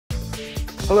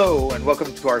Hello, and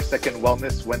welcome to our second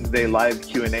Wellness Wednesday live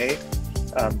Q&A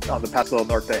on the Paso del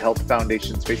Norte Health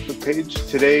Foundation's Facebook page.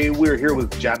 Today, we're here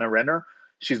with Jana Renner.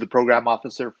 She's the program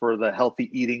officer for the Healthy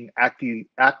Eating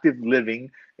Active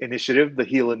Living Initiative, the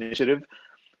HEAL Initiative,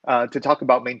 to talk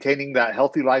about maintaining that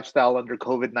healthy lifestyle under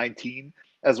COVID-19,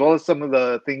 as well as some of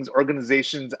the things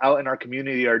organizations out in our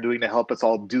community are doing to help us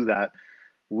all do that.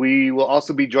 We will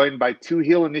also be joined by two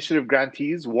HEAL Initiative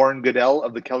grantees, Warren Goodell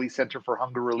of the Kelly Center for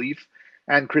Hunger Relief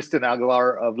and Kristen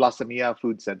Aguilar of La Semilla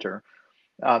Food Center.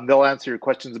 They'll answer your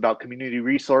questions about community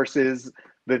resources,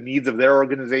 the needs of their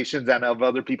organizations and of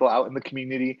other people out in the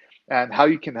community, and how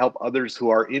you can help others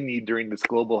who are in need during this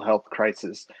global health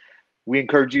crisis. We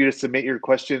encourage you to submit your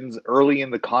questions early in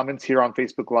the comments here on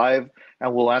Facebook Live,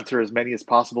 and we'll answer as many as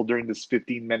possible during this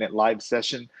 15-minute live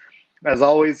session. As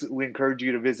always, we encourage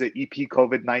you to visit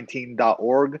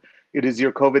epcovid19.org. It is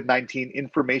your COVID-19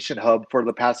 information hub for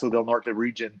the Paso del Norte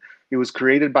region. It was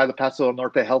created by the Paso del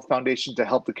Norte Health Foundation to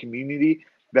help the community,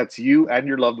 that's you and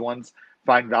your loved ones,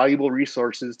 find valuable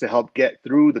resources to help get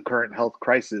through the current health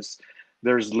crisis.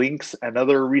 There's links and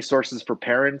other resources for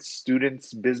parents,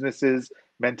 students, businesses,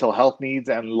 mental health needs,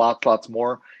 and lots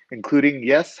more, including,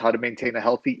 yes, how to maintain a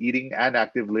healthy eating and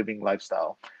active living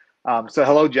lifestyle. So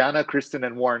hello, Jana, Kristen,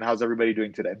 and Warren. How's everybody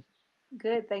doing today?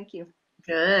 Good, thank you.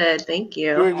 Good, thank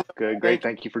you. Good, great.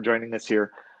 Thank you for joining us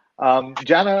here.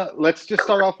 Jana, let's just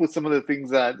start off with some of the things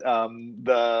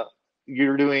that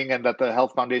you're doing and that the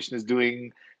Health Foundation is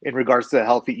doing in regards to the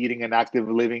healthy eating and active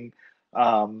living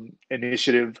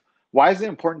initiative. Why is it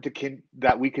important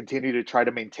that we continue to try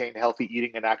to maintain healthy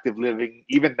eating and active living,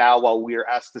 even now while we are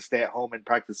asked to stay at home and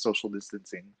practice social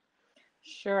distancing?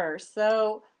 Sure.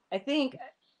 So I think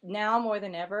now more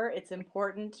than ever, it's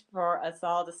important for us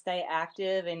all to stay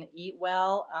active and eat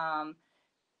well.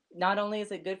 Not only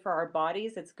is it good for our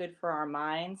bodies, it's good for our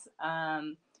minds.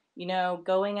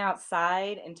 Going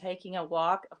outside and taking a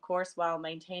walk, of course, while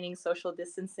maintaining social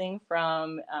distancing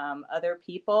from other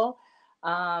people,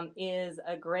 is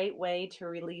a great way to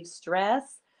relieve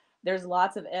stress. There's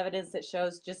lots of evidence that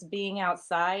shows just being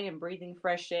outside and breathing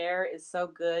fresh air is so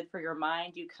good for your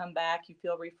mind. You come back, you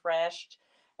feel refreshed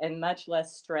and much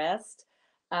less stressed.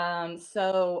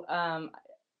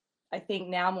 I think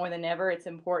now more than ever, it's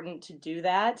important to do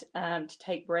that, to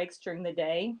take breaks during the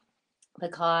day,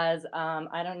 because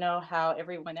I don't know how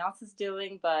everyone else is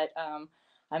doing, but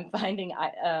I'm finding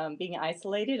being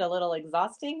isolated a little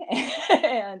exhausting.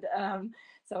 And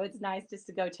so it's nice just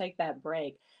to go take that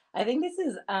break. I think this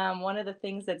is one of the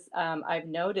things that's I've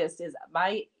noticed is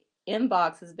my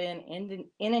inbox has been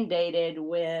inundated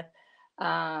with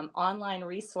online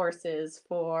resources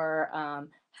for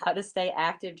how to stay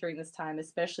active during this time,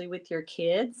 especially with your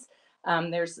kids.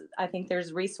 I think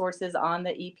there's resources on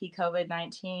the EP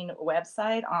COVID-19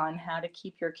 website on how to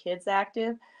keep your kids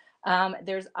active.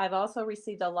 I've also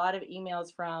received a lot of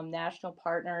emails from national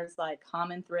partners like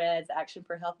Common Threads, Action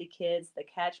for Healthy Kids, the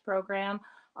Catch program,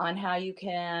 on how you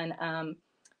can,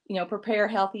 prepare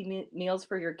healthy meals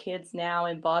for your kids now,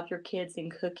 involve your kids in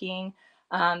cooking.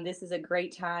 This is a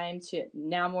great time to,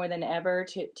 now more than ever,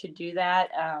 to do that.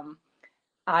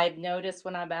 I've noticed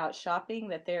when I'm out shopping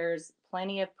that there's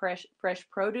plenty of fresh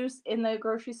produce in the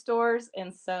grocery stores.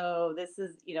 And so this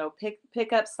is,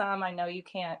 pick up some. I know you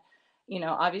can't,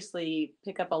 obviously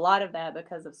pick up a lot of that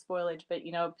because of spoilage, but,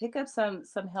 pick up some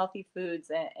healthy foods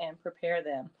and prepare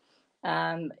them.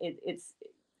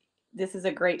 This is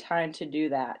a great time to do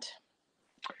that.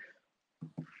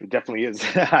 It definitely is.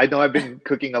 I know I've been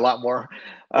cooking a lot more.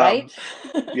 Right?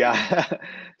 Yeah.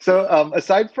 So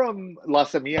aside from La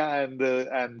Semilla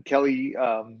and Kelly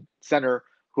Center,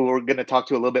 who we're going to talk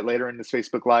to a little bit later in this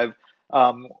Facebook Live,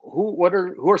 who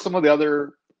are some of the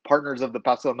other partners of the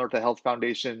Paso del Norte Health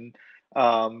Foundation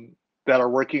that are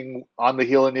working on the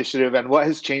HEAL initiative, and what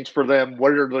has changed for them?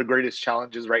 What are the greatest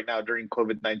challenges right now during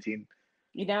COVID-19?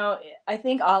 I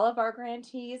think all of our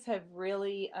grantees have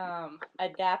really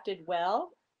adapted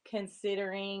well,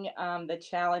 considering the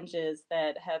challenges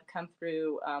that have come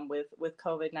through with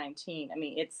COVID-19. I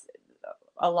mean, it's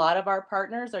a lot of our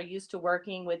partners are used to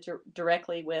working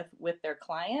directly with their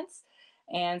clients,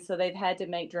 and so they've had to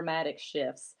make dramatic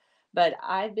shifts. But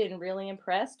I've been really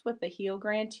impressed with the HEAL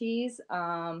grantees.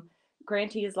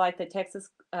 Grantees like the Texas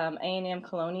A&M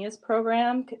Colonias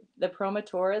program, the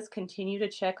promotores continue to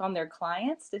check on their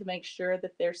clients to make sure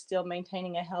that they're still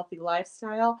maintaining a healthy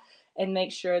lifestyle and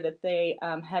make sure that they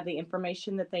have the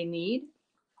information that they need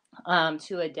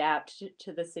to adapt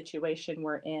to the situation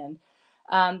we're in.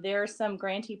 There are some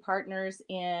grantee partners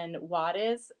in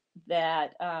Juarez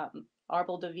that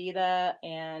Arbol de Vida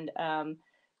and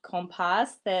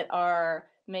Compas that are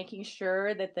making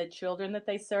sure that the children that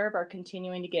they serve are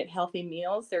continuing to get healthy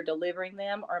meals, they're delivering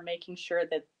them, or making sure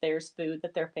that there's food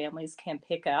that their families can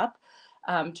pick up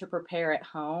to prepare at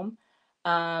home.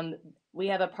 We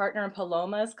have a partner in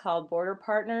Palomas called Border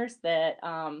Partners that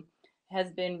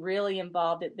has been really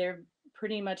involved. They're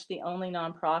pretty much the only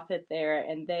nonprofit there,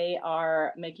 and they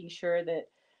are making sure that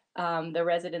the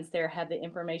residents there have the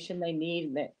information they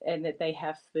need and that they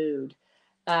have food.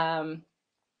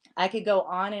 I could go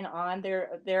on and on.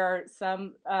 There are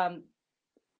some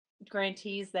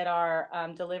grantees that are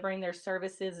delivering their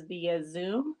services via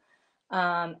Zoom.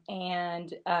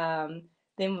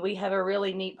 Then we have a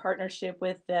really neat partnership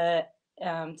with the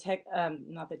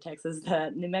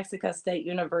the New Mexico State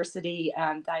University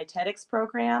dietetics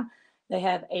program. They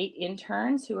have 8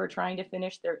 interns who are trying to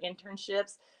finish their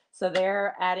internships. So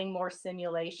they're adding more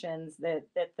simulations that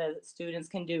the students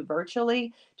can do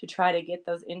virtually to try to get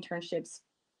those internships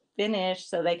finished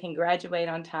so they can graduate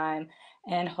on time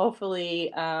and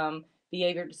hopefully be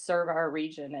able to serve our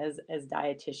region as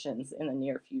dietitians in the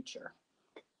near future.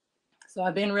 So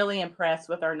I've been really impressed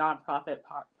with our nonprofit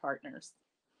partners.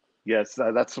 Yes,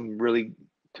 that's some really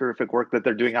terrific work that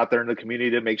they're doing out there in the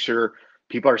community to make sure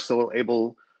people are still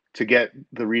able to get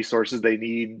the resources they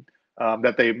need,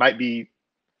 that they might be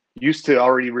used to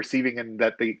already receiving, and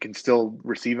that they can still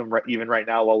receive them even right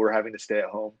now while we're having to stay at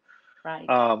home.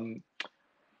 Right.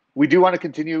 We do want to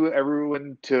continue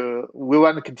we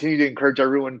want to continue to encourage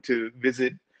everyone to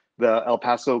visit the El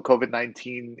Paso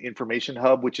COVID-19 Information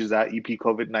Hub, which is at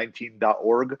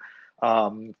epcovid19.org.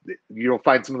 You'll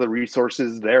find some of the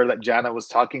resources there that Jana was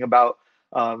talking about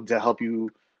to help you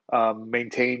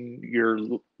maintain your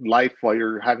life while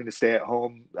you're having to stay at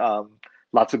home.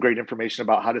 Lots of great information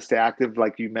about how to stay active,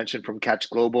 like you mentioned, from Catch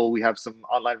Global. We have some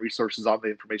online resources on the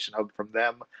Information Hub from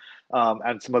them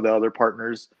and some of the other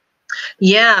partners.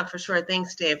 Yeah, for sure.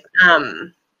 Thanks, Dave.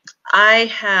 I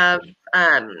have,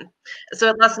 so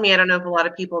at LessMe, I don't know if a lot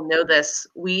of people know this,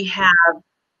 we have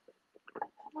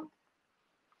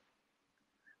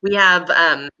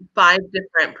 5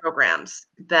 different programs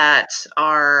that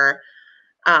are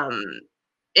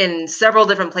in several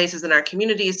different places in our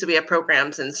communities. So we have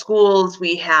programs in schools,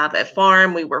 we have a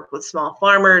farm, we work with small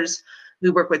farmers, we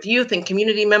work with youth and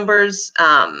community members,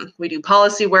 we do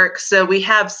policy work. So we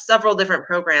have several different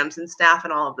programs and staff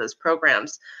in all of those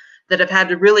programs that have had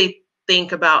to really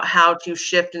think about how to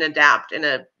shift and adapt in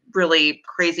a really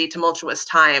crazy, tumultuous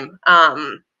time.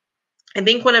 I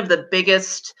think one of the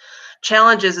biggest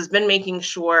challenges has been making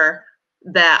sure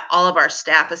that all of our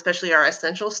staff, especially our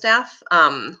essential staff,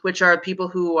 which are people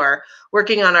who are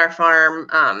working on our farm,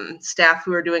 staff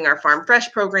who are doing our Farm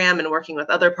Fresh program and working with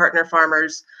other partner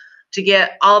farmers to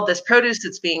get all of this produce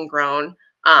that's being grown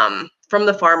from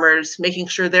the farmers, making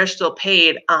sure they're still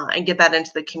paid and get that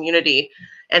into the community.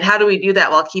 And how do we do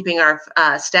that while keeping our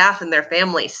staff and their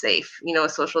families safe,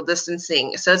 with social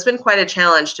distancing? So it's been quite a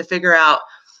challenge to figure out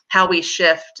how we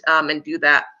shift and do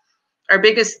that. Our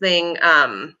biggest thing,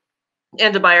 and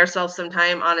to buy ourselves some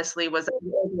time, honestly, was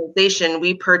an organization.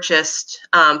 We purchased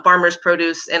farmers'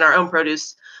 produce, and our own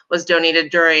produce was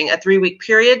donated during a 3-week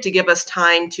period to give us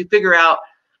time to figure out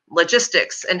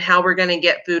logistics and how we're going to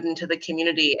get food into the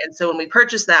community. And so when we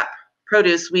purchased that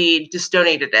produce, we just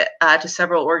donated it to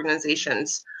several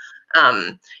organizations,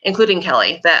 including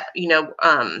Kelly, that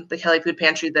the Kelly Food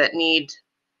Pantry, that need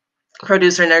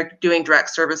produce, and are doing direct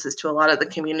services to a lot of the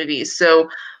communities. So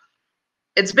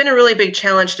it's been a really big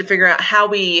challenge to figure out how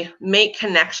we make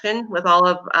connection with all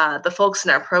of the folks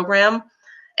in our program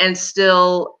and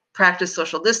still practice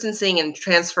social distancing and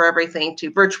transfer everything to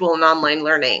virtual and online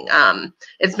learning.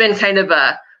 It's been kind of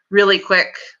a really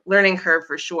quick learning curve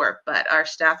for sure, but our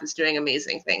staff is doing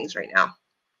amazing things right now.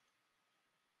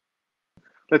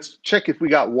 Let's check if we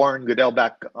got Warren Goodell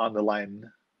back on the line.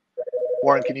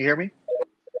 Warren, can you hear me?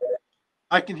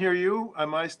 I can hear you.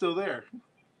 Am I still there?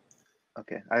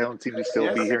 Okay, I don't seem to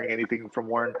still be hearing anything from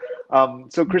Warren.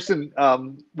 So Kristen,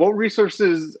 what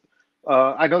resources,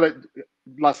 I know that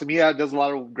La Semilla does a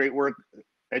lot of great work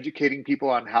educating people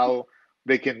on how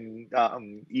they can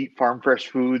eat farm fresh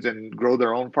foods and grow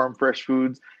their own farm fresh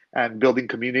foods, and building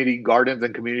community gardens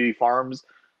and community farms.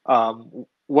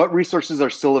 What resources are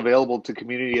still available to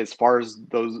community as far as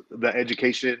the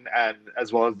education, and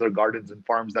as well as their gardens and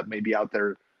farms that may be out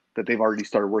there that they've already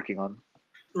started working on?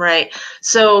 Right.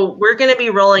 So we're going to be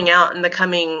rolling out in the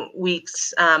coming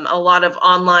weeks a lot of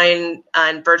online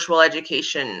and virtual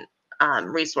education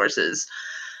resources.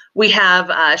 We have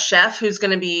a chef who's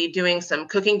going to be doing some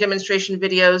cooking demonstration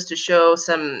videos to show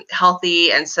some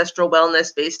healthy ancestral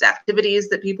wellness-based activities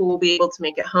that people will be able to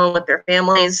make at home with their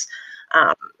families.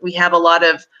 We have a lot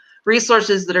of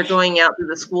resources that are going out to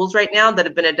the schools right now that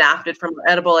have been adapted from our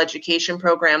edible education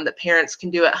program that parents can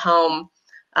do at home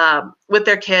with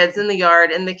their kids in the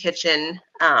yard, in the kitchen.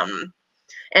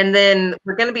 And then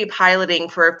we're going to be piloting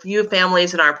for a few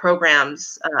families in our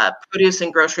programs produce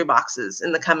and grocery boxes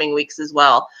in the coming weeks as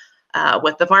well,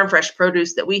 with the farm fresh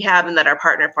produce that we have and that our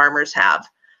partner farmers have.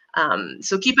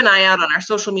 So keep an eye out on our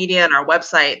social media and our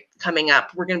website coming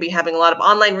up. We're going to be having a lot of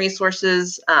online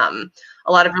resources, a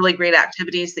lot of really great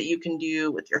activities that you can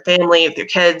do with your family, with your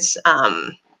kids.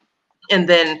 And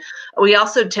then we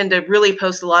also tend to really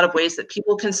post a lot of ways that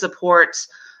people can support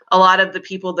a lot of the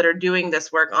people that are doing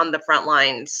this work on the front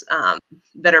lines,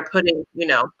 that are putting,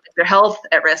 their health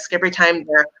at risk every time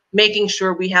they're making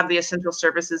sure we have the essential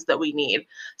services that we need.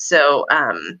 So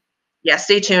yeah,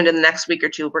 stay tuned. In the next week or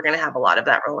two, we're going to have a lot of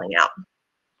that rolling out.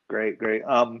 Great.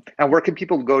 And where can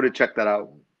people go to check that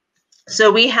out?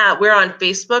 So we're on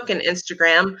Facebook and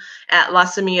Instagram at La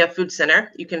Semilla Food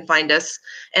Center. You can find us.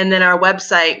 And then our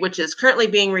website, which is currently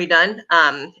being redone,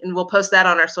 and we'll post that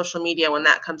on our social media when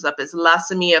that comes up, is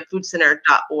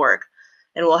lasemillafoodcenter.org.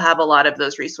 And we'll have a lot of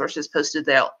those resources posted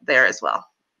there as well.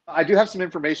 I do have some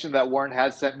information that Warren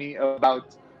has sent me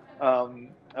about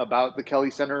the Kelly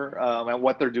Center and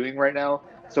what they're doing right now.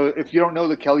 So if you don't know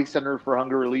the Kelly Center for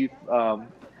Hunger Relief,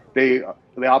 they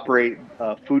operate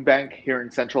a food bank here in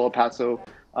Central El Paso.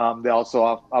 They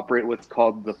also operate what's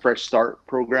called the Fresh Start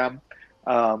program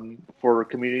for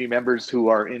community members who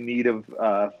are in need of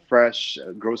fresh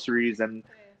groceries, and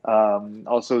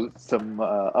also some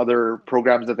other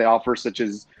programs that they offer, such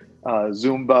as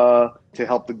Zumba to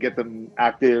help to get them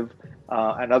active,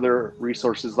 and other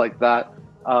resources like that.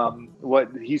 What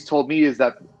he's told me is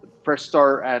that Fresh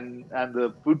Start and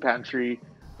the food pantry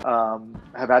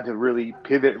have had to really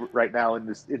pivot right now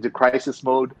into crisis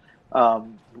mode.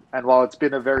 And while it's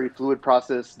been a very fluid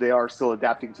process, they are still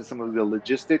adapting to some of the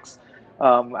logistics.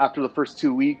 After the first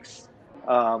 2 weeks,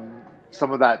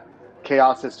 some of that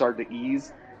chaos has started to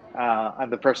ease,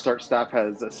 and the Fresh Start staff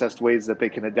has assessed ways that they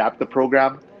can adapt the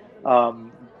program. All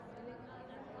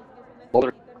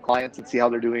their clients and see how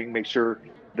they're doing, make sure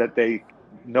that they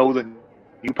know the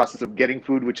new process of getting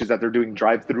food, which is that they're doing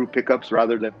drive-through pickups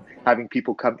rather than having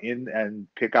people come in and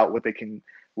pick out what they can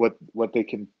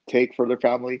take for their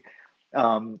family.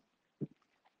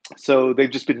 So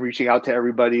they've just been reaching out to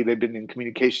everybody. They've been in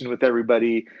communication with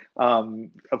everybody.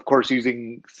 Of course,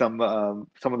 using some of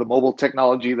the mobile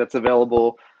technology that's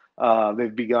available.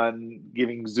 They've begun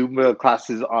giving Zumba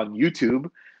classes on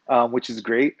YouTube, which is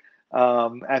great.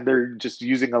 And they're just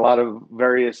using a lot of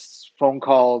various phone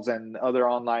calls and other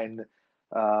online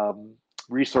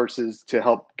resources to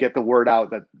help get the word out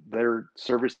that their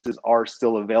services are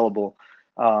still available.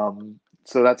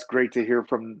 So that's great to hear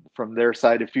from their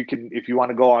side. If you want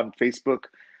to go on Facebook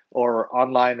or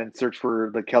online and search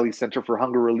for the Kelly Center for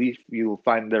Hunger Relief, you will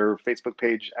find their Facebook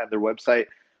page and their website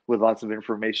with lots of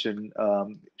information.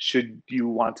 Should you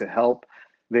want to help,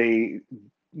 they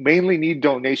mainly need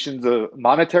donations,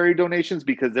 monetary donations,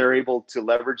 because they're able to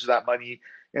leverage that money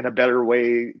in a better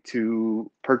way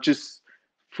to purchase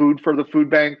food for the food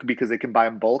bank, because they can buy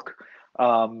in bulk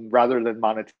rather than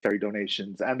monetary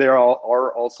donations. And they are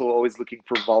also always looking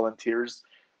for volunteers.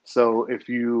 So if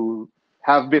you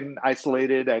have been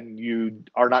isolated and you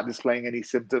are not displaying any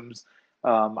symptoms,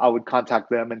 I would contact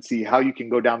them and see how you can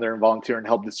go down there and volunteer and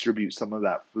help distribute some of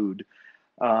that food.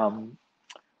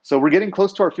 So we're getting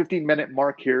close to our 15-minute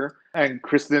mark here. And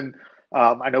Kristen,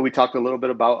 I know we talked a little bit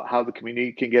about how the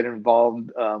community can get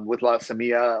involved with La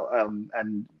Semilla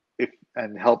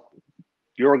and help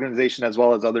your organization as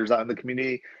well as others out in the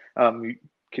community.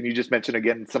 Can you just mention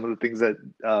again some of the things that,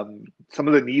 some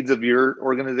of the needs of your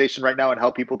organization right now and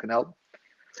how people can help?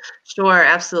 Sure,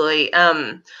 absolutely.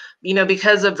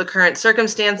 Because of the current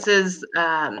circumstances,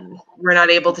 we're not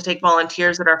able to take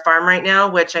volunteers at our farm right now,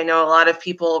 which I know a lot of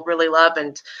people really love,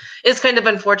 and it's kind of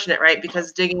unfortunate, right?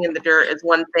 Because digging in the dirt is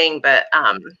one thing, but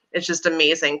it's just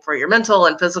amazing for your mental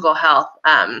and physical health.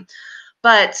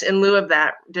 But in lieu of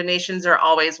that, donations are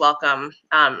always welcome.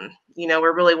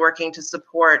 We're really working to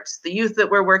support the youth that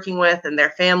we're working with and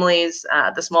their families,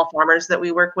 the small farmers that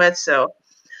we work with. So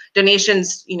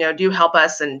donations, do help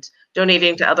us, and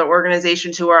donating to other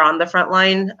organizations who are on the front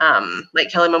line, like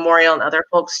Kelly Memorial and other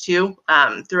folks too,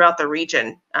 throughout the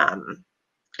region,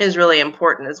 is really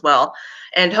important as well.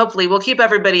 And hopefully we'll keep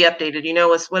everybody updated.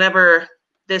 Whenever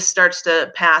this starts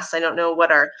to pass, I don't know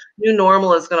what our new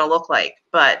normal is going to look like,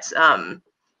 but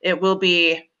it will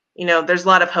be, there's a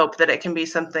lot of hope that it can be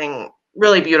something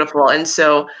really beautiful. And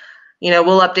so,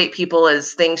 we'll update people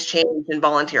as things change and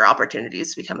volunteer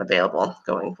opportunities become available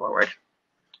going forward.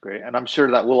 Great. And I'm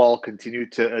sure that we'll all continue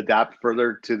to adapt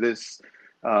further to this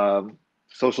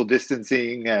social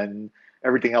distancing and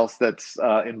everything else that's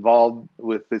involved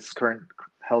with this current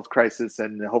health crisis.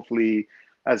 And hopefully,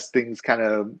 as things kind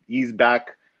of ease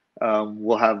back,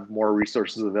 we'll have more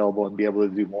resources available and be able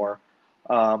to do more.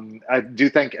 I do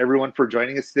thank everyone for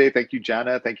joining us today. Thank you,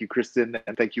 Jana. Thank you, Kristen.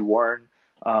 And thank you, Warren.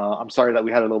 I'm sorry that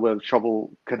we had a little bit of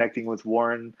trouble connecting with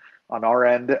Warren on our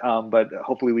end, but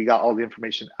hopefully we got all the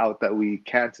information out that we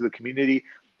can to the community.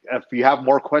 If you have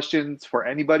more questions for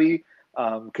anybody,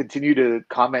 continue to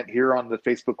comment here on the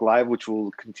Facebook Live, which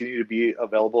will continue to be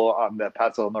available on the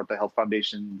Paso del Norte Health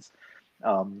Foundation's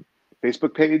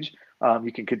Facebook page.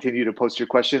 You can continue to post your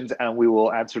questions and we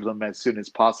will answer them as soon as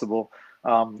possible.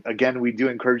 Again, we do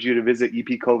encourage you to visit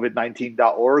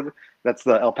epcovid19.org. That's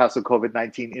the El Paso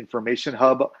COVID-19 Information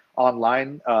Hub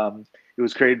online. It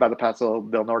was created by the Paso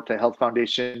del Norte Health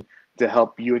Foundation to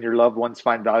help you and your loved ones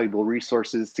find valuable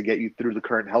resources to get you through the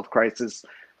current health crisis.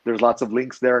 There's lots of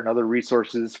links there and other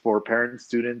resources for parents,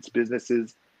 students,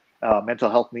 businesses, mental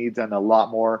health needs, and a lot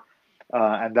more.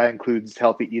 And that includes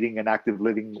healthy eating and active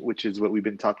living, which is what we've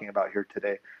been talking about here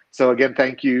today. So again,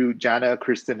 thank you, Jana,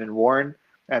 Kristen, and Warren.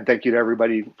 And thank you to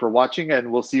everybody for watching.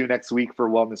 And we'll see you next week for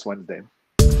Wellness Wednesday.